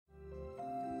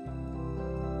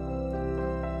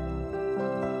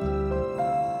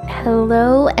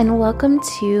Hello and welcome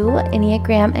to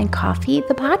Enneagram and Coffee,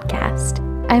 the podcast.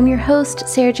 I'm your host,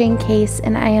 Sarah Jane Case,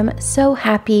 and I am so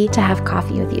happy to have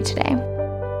coffee with you today.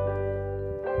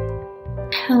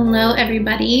 Hello,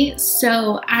 everybody.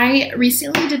 So I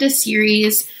recently did a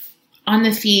series on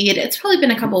the feed. It's probably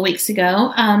been a couple weeks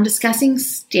ago, discussing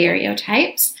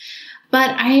stereotypes,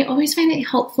 but I always find it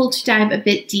helpful to dive a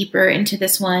bit deeper into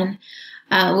this one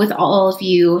with all of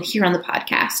you here on the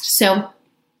podcast. So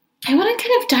I want to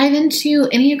kind of dive into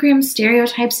Enneagram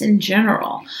stereotypes in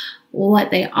general, what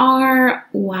they are,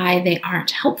 why they aren't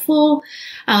helpful,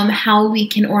 how we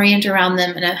can orient around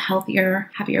them in a healthier,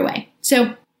 happier way.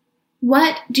 So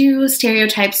what do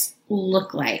stereotypes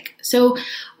look like? So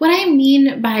what I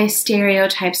mean by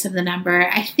stereotypes of the number,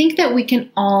 I think that we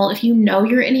can all, if you know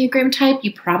your Enneagram type,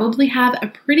 you probably have a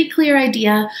pretty clear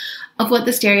idea of what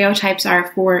the stereotypes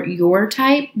are for your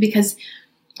type, because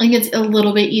I think it's a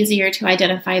little bit easier to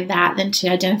identify that than to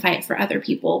identify it for other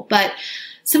people. But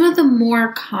some of the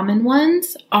more common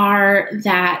ones are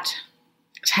that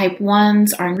type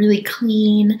 1s are really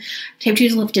clean, type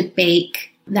 2s love to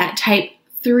bake, that type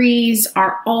 3s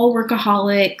are all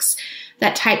workaholics,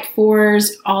 that type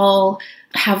 4s all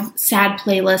have sad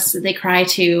playlists that they cry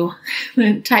to,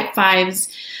 type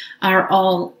 5s are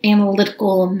all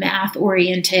analytical,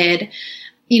 math-oriented.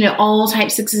 You know, all type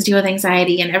 6s deal with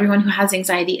anxiety, and everyone who has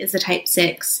anxiety is a type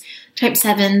 6. Type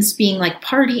 7s being like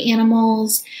party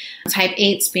animals, type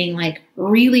 8s being like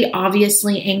really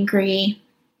obviously angry,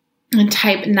 and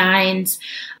type 9s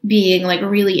being like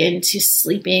really into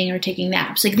sleeping or taking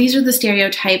naps. Like these are the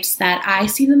stereotypes that I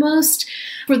see the most.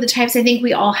 For the types I think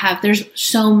we all have, there's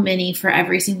so many for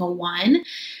every single one.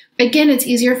 Again, it's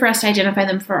easier for us to identify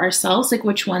them for ourselves, like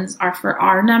which ones are for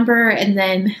our number, and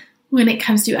then when it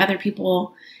comes to other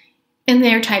people and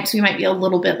their types, we might be a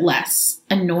little bit less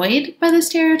annoyed by the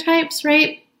stereotypes,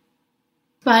 right?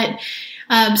 But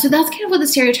so that's kind of what the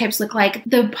stereotypes look like.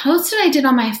 The post that I did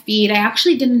on my feed, I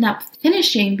actually didn't end up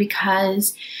finishing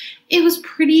because it was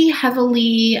pretty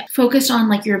heavily focused on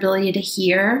like your ability to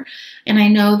hear. And I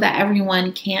know that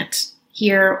everyone can't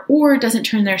hear or doesn't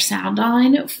turn their sound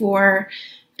on for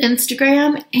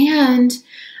Instagram, and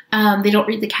they don't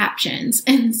read the captions.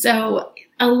 And so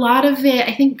a lot of it,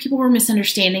 I think people were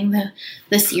misunderstanding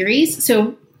the series.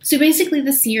 So basically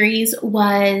the series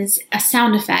was a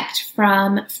sound effect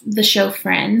from the show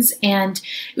Friends. And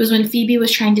it was when Phoebe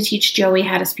was trying to teach Joey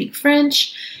how to speak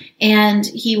French and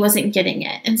he wasn't getting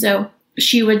it. And so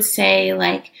she would say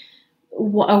like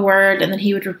a word and then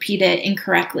he would repeat it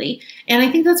incorrectly. And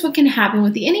I think that's what can happen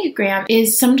with the Enneagram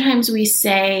is sometimes we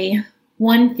say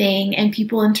one thing and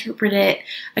people interpret it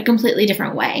a completely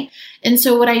different way. And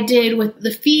so what I did with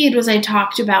the feed was I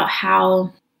talked about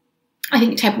how I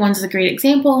think type 1s is a great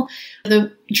example.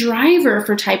 The driver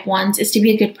for type 1s is to be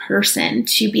a good person,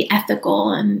 to be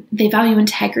ethical, and they value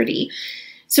integrity.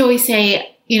 So we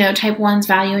say, you know, type 1s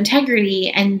value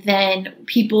integrity, and then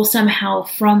people somehow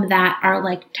from that are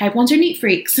like, type 1s are neat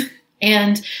freaks.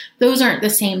 And those aren't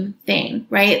the same thing,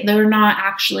 right? They're not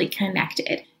actually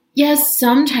connected. Yes,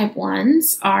 some type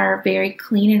 1s are very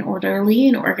clean and orderly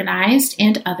and organized,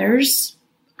 and others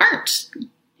aren't,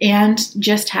 and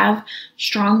just have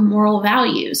strong moral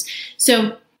values.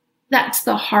 So that's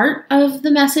the heart of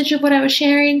the message of what I was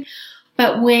sharing.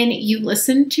 But when you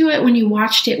listened to it, when you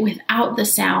watched it without the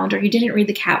sound or you didn't read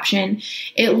the caption,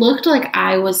 it looked like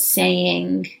I was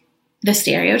saying the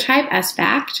stereotype as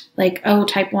fact, like, oh,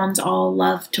 type 1s all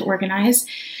love to organize.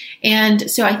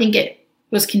 And so I think it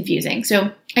was confusing. So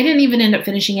I didn't even end up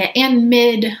finishing it. And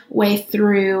midway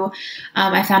through,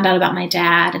 I found out about my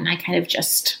dad and I kind of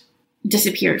just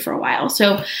disappeared for a while.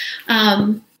 So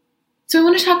I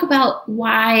want to talk about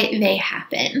why they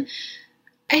happen.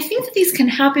 I think that these can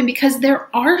happen because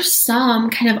there are some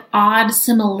kind of odd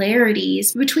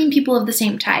similarities between people of the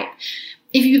same type.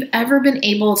 If you've ever been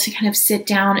able to kind of sit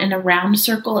down in a round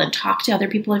circle and talk to other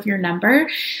people of your number,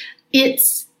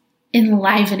 it's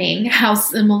enlivening how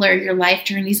similar your life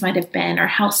journeys might have been, or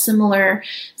how similar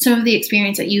some of the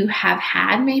experience that you have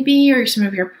had maybe, or some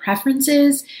of your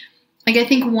preferences. Like I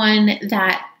think one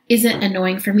that isn't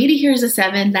annoying for me to hear as a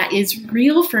 7 that is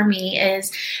real for me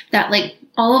is that like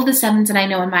all of the 7s that I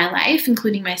know in my life,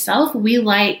 including myself, we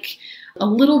like a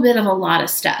little bit of a lot of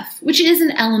stuff, which is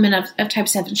an element of type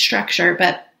 7 structure.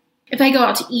 But if I go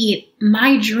out to eat,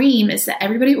 my dream is that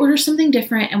everybody orders something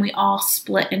different and we all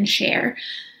split and share.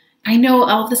 I know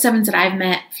all of the 7s that I've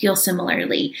met feel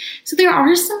similarly. So there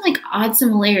are some like odd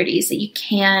similarities that you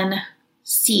can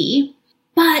see,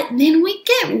 but then we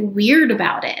get weird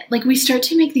about it. Like we start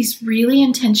to make these really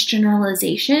intense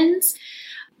generalizations.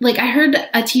 Like I heard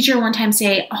a teacher one time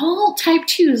say, all type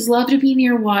 2s love to be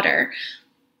near water.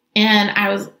 And I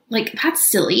was like, that's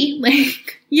silly.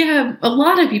 Like, yeah, a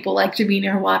lot of people like to be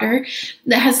near water.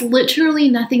 That has literally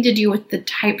nothing to do with the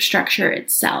type structure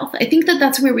itself. I think that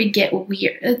that's where we get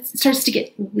weird. It starts to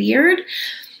get weird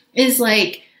is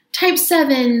like type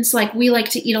 7s, like we like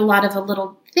to eat a lot of a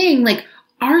little thing. Like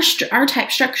our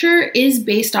type structure is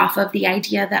based off of the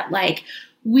idea that like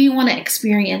we want to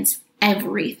experience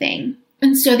everything.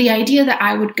 And so the idea that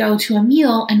I would go to a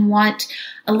meal and want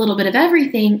a little bit of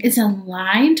everything is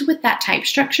aligned with that type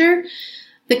structure.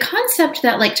 The concept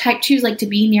that like type 2s like to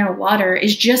be near water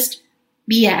is just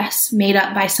BS made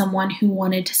up by someone who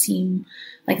wanted to seem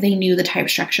like they knew the type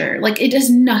structure. Like it has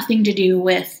nothing to do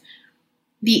with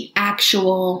the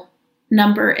actual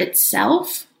number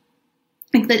itself.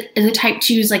 Like the type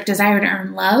 2's like desire to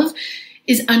earn love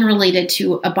is unrelated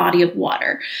to a body of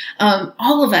water.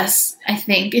 All of us, I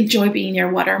think, enjoy being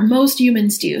near water. Most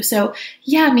humans do. So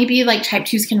yeah, maybe like type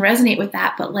 2s can resonate with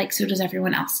that, but like so does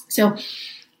everyone else. So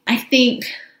I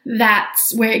think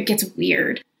that's where it gets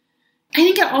weird. I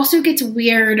think it also gets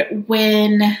weird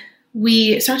when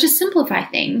we start to simplify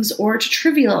things or to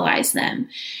trivialize them.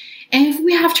 And if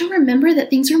we have to remember that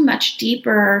things are much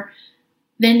deeper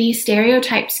than these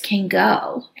stereotypes can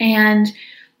go. And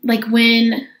like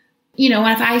when,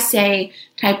 if I say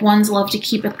type 1s love to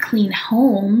keep a clean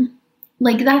home,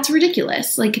 like that's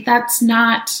ridiculous. Like that's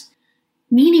not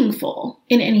meaningful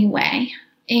in any way.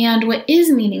 And what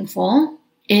is meaningful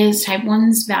is type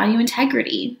 1s value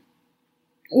integrity.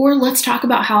 Or let's talk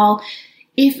about how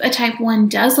if a type 1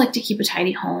 does like to keep a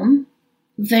tidy home,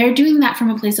 they're doing that from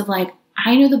a place of like,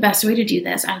 I know the best way to do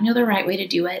this. I know the right way to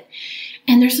do it.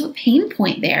 And there's a pain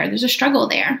point there. There's a struggle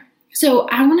there. So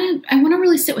I want to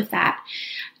really sit with that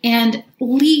and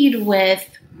lead with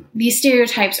these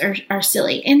stereotypes are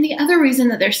silly. And the other reason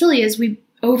that they're silly is we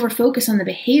over-focus on the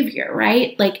behavior,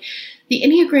 right? Like the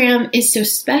Enneagram is so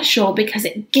special because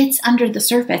it gets under the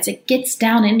surface. It gets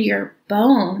down into your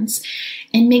bones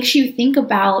and makes you think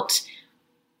about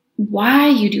why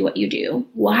you do what you do,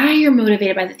 why you're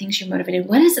motivated by the things you're motivated.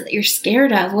 What is it that you're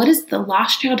scared of? What is the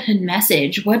lost childhood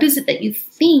message? What is it that you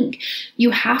think you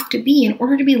have to be in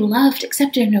order to be loved,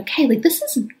 accepted, and okay? Like this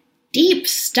is deep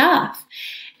stuff.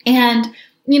 And,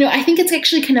 I think it's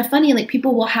actually kind of funny. Like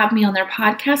people will have me on their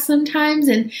podcast sometimes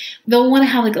and they'll want to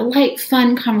have like a light,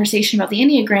 fun conversation about the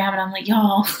Enneagram. And I'm like,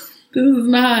 y'all,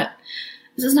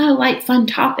 this is not a light, fun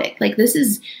topic. Like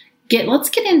let's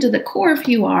get into the core of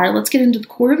who you are. Let's get into the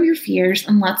core of your fears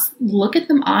and let's look at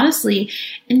them honestly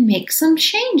and make some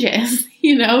changes.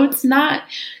 It's not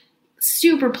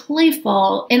super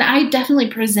playful. And I definitely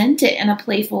present it in a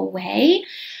playful way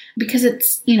because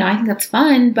it's, I think that's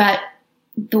fun, but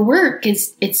the work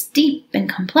it's deep and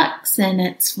complex and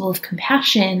it's full of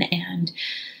compassion and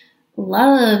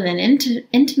love and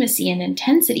intimacy and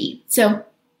intensity. So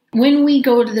when we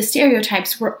go to the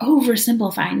stereotypes, we're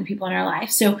oversimplifying the people in our life.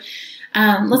 So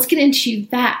let's get into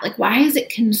that. Like, why is it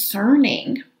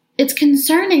concerning? It's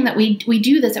concerning that we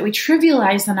do this, that we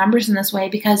trivialize the numbers in this way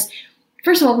because,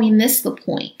 first of all, we miss the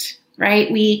point,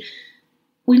 right? We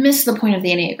miss the point of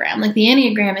the Enneagram. Like, the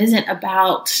Enneagram isn't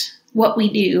about what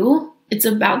we do. It's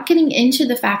about getting into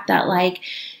the fact that, like,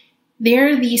 there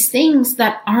are these things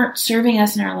that aren't serving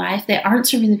us in our life, that aren't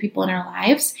serving the people in our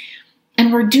lives,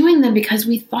 and we're doing them because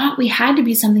we thought we had to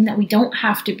be something that we don't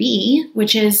have to be,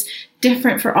 which is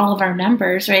different for all of our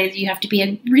numbers, right? You have to be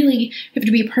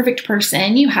a perfect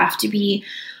person. You have to be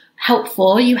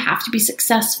helpful. You have to be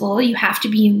successful. You have to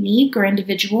be unique or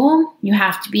individual. You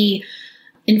have to be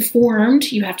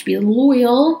informed. You have to be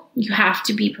loyal. You have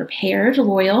to be prepared,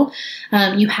 loyal.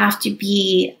 You have to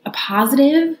be a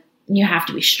positive. You have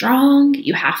to be strong.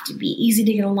 You have to be easy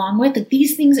to get along with. Like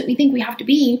these things that we think we have to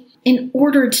be in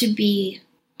order to be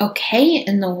okay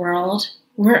in the world,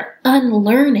 we're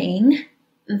unlearning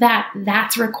that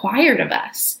that's required of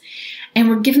us. And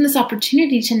we're given this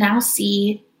opportunity to now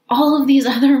see all of these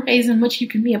other ways in which you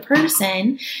can be a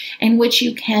person, in which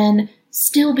you can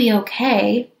still be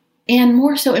okay, and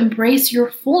more so embrace your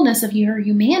fullness of your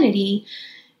humanity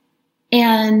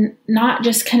and not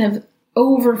just kind of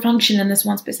over-function in this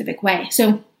one specific way.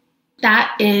 So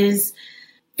that is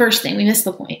first thing. We miss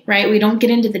the point, right? We don't get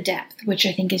into the depth, which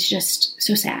I think is just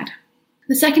so sad.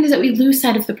 The second is that we lose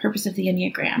sight of the purpose of the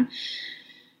Enneagram.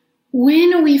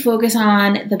 When we focus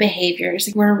on the behaviors,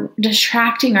 we're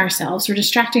distracting ourselves. We're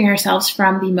distracting ourselves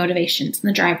from the motivations and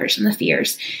the drivers and the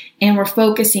fears. And we're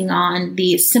focusing on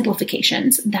the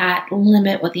simplifications that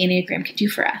limit what the Enneagram can do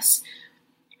for us.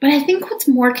 But I think what's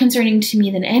more concerning to me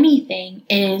than anything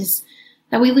is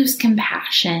that we lose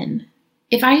compassion.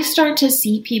 If I start to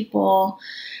see people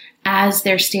as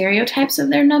their stereotypes of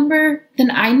their number, then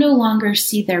I no longer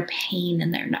see their pain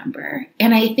in their number.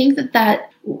 And I think that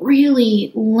that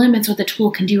really limits what the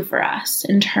tool can do for us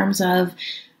in terms of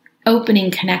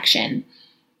opening connection.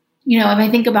 You know, if I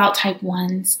think about type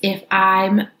 1s, if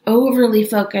I'm overly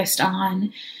focused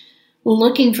on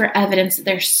looking for evidence that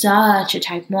they're such a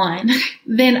type 1,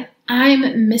 then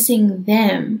I'm missing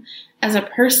them as a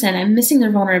person. I'm missing their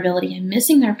vulnerability. I'm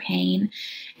missing their pain.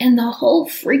 And the whole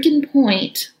freaking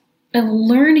point of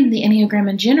learning the Enneagram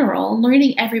in general,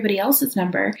 learning everybody else's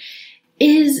number,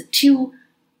 is to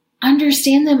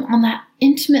understand them on that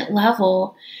intimate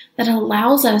level that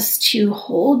allows us to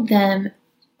hold them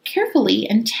carefully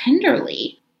and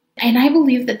tenderly. And I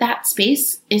believe that that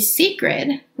space is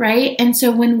sacred, right? And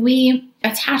so when we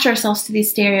attach ourselves to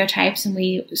these stereotypes and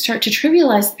we start to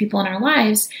trivialize the people in our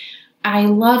lives, I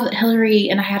love that Hillary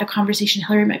and I had a conversation,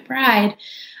 Hillary McBride,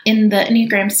 in the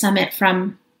Enneagram Summit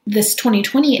from this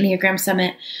 2020 Enneagram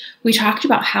Summit. We talked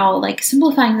about how, like,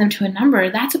 simplifying them to a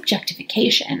number, that's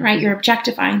objectification, right? You're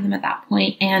objectifying them at that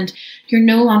point, and you're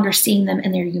no longer seeing them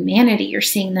in their humanity. You're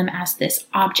seeing them as this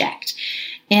object.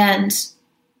 And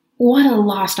what a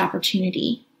lost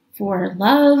opportunity for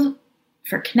love,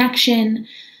 for connection,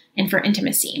 and for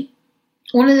intimacy.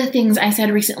 One of the things I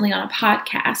said recently on a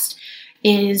podcast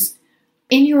is,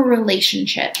 in your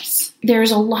relationships,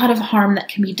 there's a lot of harm that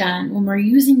can be done when we're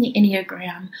using the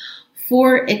Enneagram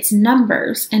for its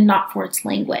numbers and not for its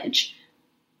language.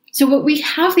 So what we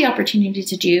have the opportunity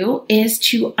to do is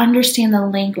to understand the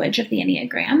language of the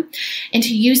Enneagram and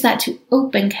to use that to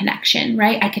open connection,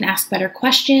 right? I can ask better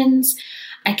questions.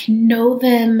 I can know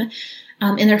them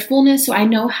in their fullness. So I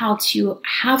know how to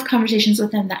have conversations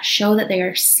with them that show that they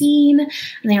are seen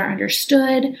and they are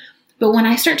understood. But when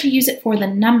I start to use it for the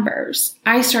numbers,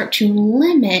 I start to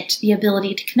limit the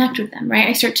ability to connect with them, right?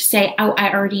 I start to say, oh,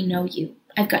 I already know you.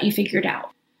 I've got you figured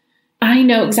out. I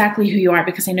know exactly who you are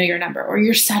because I know your number, or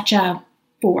you're such a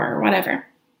 4 or whatever.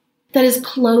 That is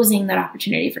closing that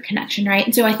opportunity for connection, right?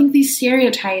 And so I think these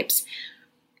stereotypes,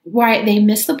 why they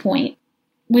miss the point.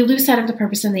 We lose sight of the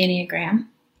purpose of the Enneagram,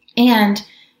 and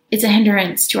it's a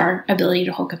hindrance to our ability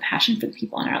to hold compassion for the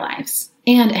people in our lives,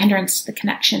 and a hindrance to the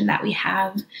connection that we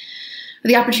have, or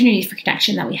the opportunity for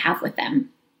connection that we have with them.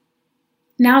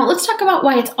 Now, let's talk about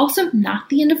why it's also not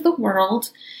the end of the world,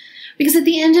 because at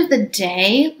the end of the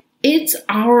day, it's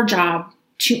our job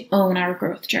to own our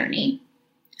growth journey.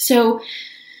 So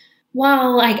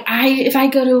while if I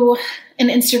go to an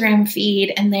Instagram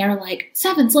feed and they're like,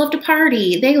 7s love to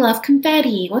party, they love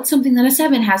confetti. What's something that a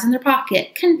 7 has in their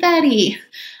pocket? Confetti.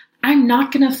 I'm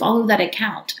not going to follow that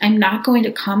account. I'm not going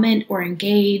to comment or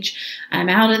engage. I'm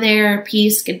out of there.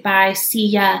 Peace, goodbye, see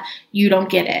ya. You don't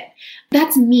get it.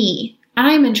 That's me.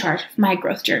 I'm in charge of my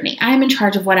growth journey. I'm in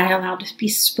charge of what I allow to be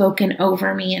spoken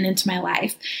over me and into my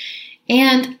life.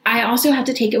 And I also have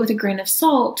to take it with a grain of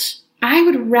salt. I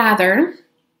would rather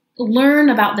learn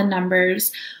about the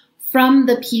numbers from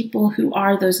the people who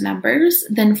are those numbers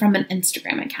than from an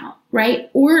Instagram account, right?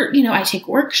 Or, I take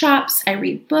workshops, I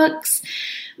read books.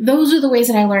 Those are the ways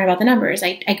that I learn about the numbers.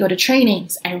 I go to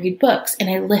trainings, I read books, and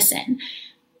I listen.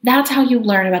 That's how you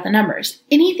learn about the numbers.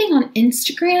 Anything on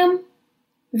Instagram,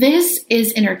 this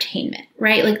is entertainment,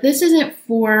 right? Like, this isn't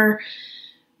where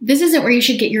you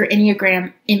should get your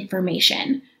Enneagram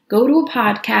information. Go to a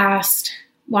podcast,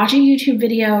 watch a YouTube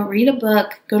video, read a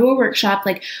book, go to a workshop,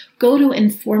 go to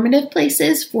informative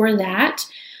places for that.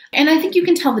 And I think you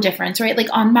can tell the difference, right? Like,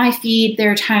 on my feed,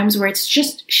 there are times where it's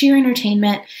just sheer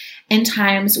entertainment and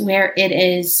times where it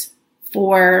is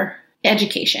for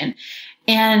education.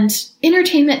 And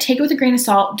entertainment, take it with a grain of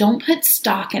salt. Don't put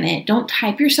stock in it. Don't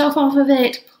type yourself off of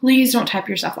it. Please don't type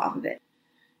yourself off of it.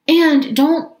 And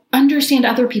don't understand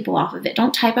other people off of it.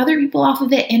 Don't type other people off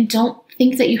of it, and don't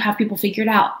think that you have people figured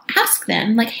out. Ask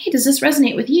them, hey, does this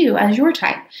resonate with you as your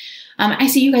type? I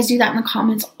see you guys do that in the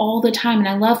comments all the time, and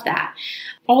I love that.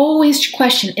 Always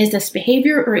question, is this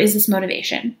behavior or is this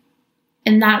motivation?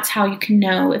 And that's how you can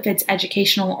know if it's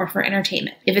educational or for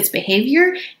entertainment. If it's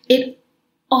behavior, it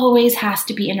always has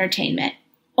to be entertainment.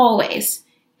 Always.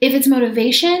 If it's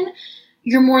motivation,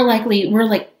 you're more likely,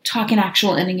 we're talking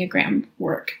actual Enneagram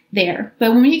work there.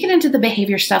 But when you get into the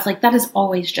behavior stuff, that is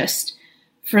always just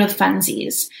for the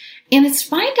funsies. And it's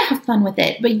fine to have fun with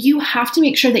it, but you have to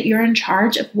make sure that you're in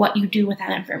charge of what you do with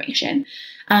that information.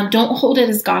 Don't hold it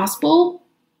as gospel.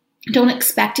 Don't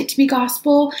expect it to be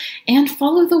gospel, and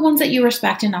follow the ones that you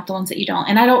respect and not the ones that you don't.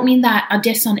 And I don't mean that a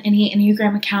diss on any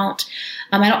Enneagram account.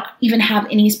 I don't even have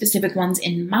any specific ones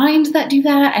in mind that do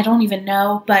that. I don't even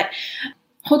know, but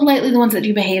hold lightly the ones that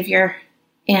do behavior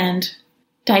and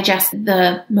digest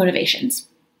the motivations.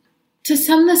 To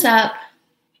sum this up,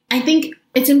 I think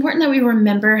it's important that we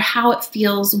remember how it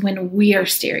feels when we are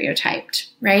stereotyped,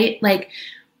 right? Like,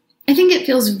 I think it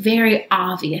feels very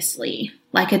obviously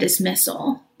like a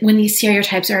dismissal when these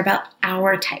stereotypes are about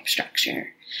our type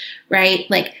structure, right?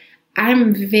 Like,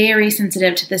 I'm very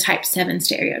sensitive to the type 7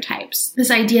 stereotypes. This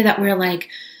idea that we're like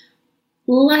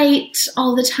light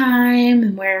all the time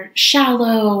and we're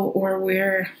shallow, or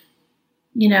we're,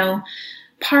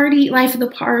 life of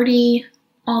the party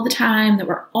all the time, that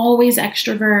we're always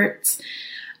extroverts,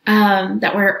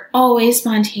 that we're always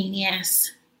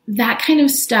spontaneous. That kind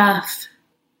of stuff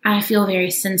I feel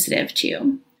very sensitive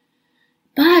to.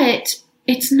 But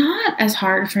it's not as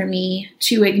hard for me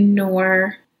to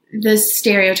ignore the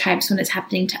stereotypes when it's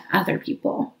happening to other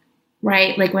people,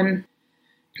 right? Like when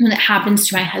it happens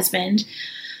to my husband,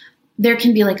 there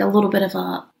can be like a little bit of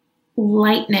a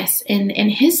lightness in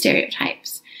his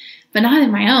stereotypes, but not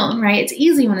in my own, right? It's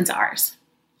easy when it's ours.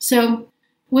 So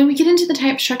when we get into the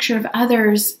type structure of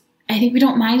others, I think we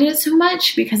don't mind it so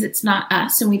much because it's not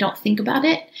us and we don't think about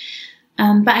it.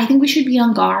 But I think we should be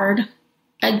on guard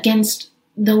against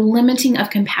the limiting of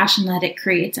compassion that it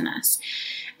creates in us.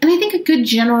 And I think a good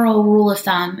general rule of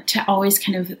thumb to always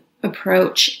kind of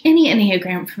approach any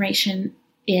Enneagram information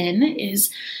in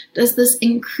is, does this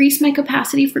increase my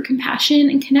capacity for compassion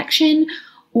and connection,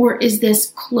 or is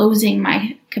this closing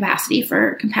my capacity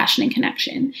for compassion and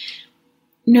connection?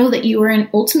 Know that you are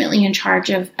ultimately in charge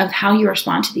of how you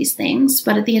respond to these things.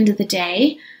 But at the end of the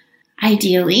day,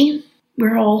 ideally,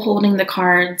 we're all holding the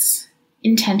cards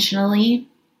intentionally.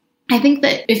 I think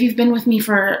that if you've been with me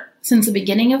since the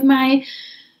beginning of my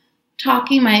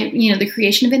talking, the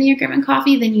creation of Enneagram and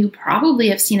Coffee, then you probably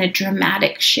have seen a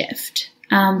dramatic shift.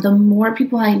 The more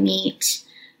people I meet,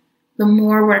 the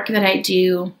more work that I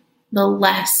do, the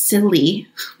less silly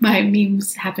my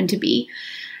memes happen to be.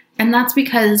 And that's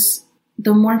because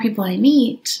the more people I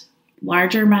meet,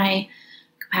 larger my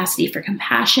capacity for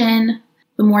compassion,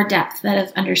 the more depth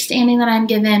of understanding that I'm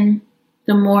given,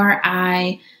 the more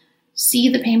I see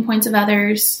the pain points of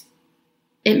others,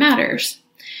 it matters.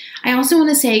 I also want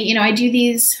to say, I do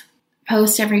these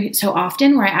posts every so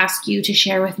often where I ask you to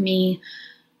share with me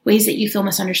ways that you feel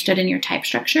misunderstood in your type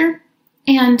structure.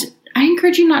 And I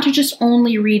encourage you not to just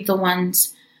only read the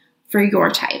ones for your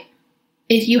type.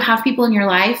 If you have people in your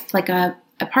life, like a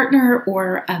partner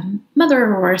or a mother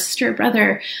or a sister or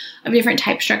brother of different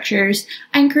type structures,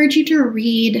 I encourage you to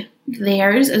read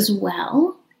theirs as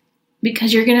well,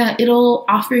 because it'll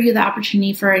offer you the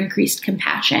opportunity for increased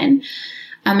compassion,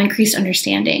 increased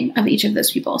understanding of each of those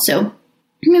people. So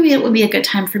maybe it would be a good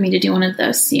time for me to do one of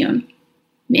those soon.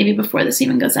 Maybe before this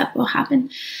even goes up will happen.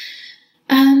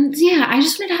 I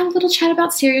just wanted to have a little chat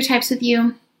about stereotypes with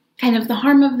you, kind of the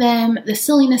harm of them, the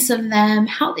silliness of them,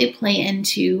 how they play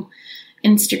into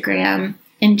Instagram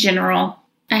in general.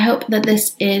 I hope that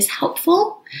this is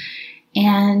helpful.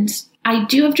 And I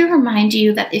do have to remind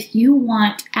you that if you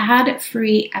want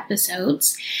ad-free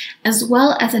episodes, as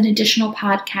well as an additional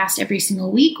podcast every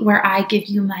single week where I give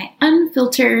you my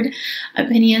unfiltered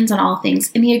opinions on all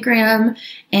things Enneagram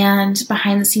and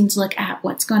behind-the-scenes look at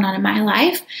what's going on in my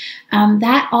life,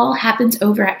 that all happens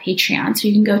over at Patreon. So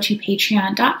you can go to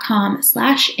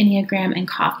patreon.com/Enneagram and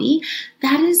Coffee.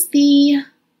 That is the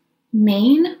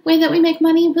main way that we make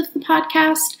money with the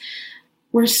podcast.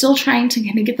 We're still trying to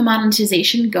kind of get the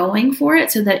monetization going for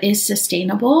it so that it is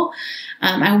sustainable.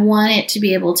 I want it to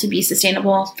be able to be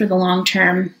sustainable for the long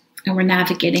term, and we're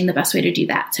navigating the best way to do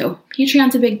that. So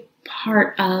Patreon's a big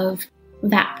part of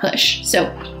that push.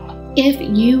 So if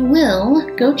you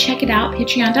will, go check it out,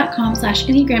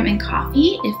 patreon.com/Enneagram and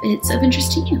Coffee, if it's of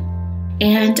interest to you.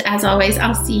 And as always,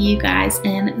 I'll see you guys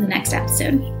in the next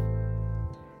episode.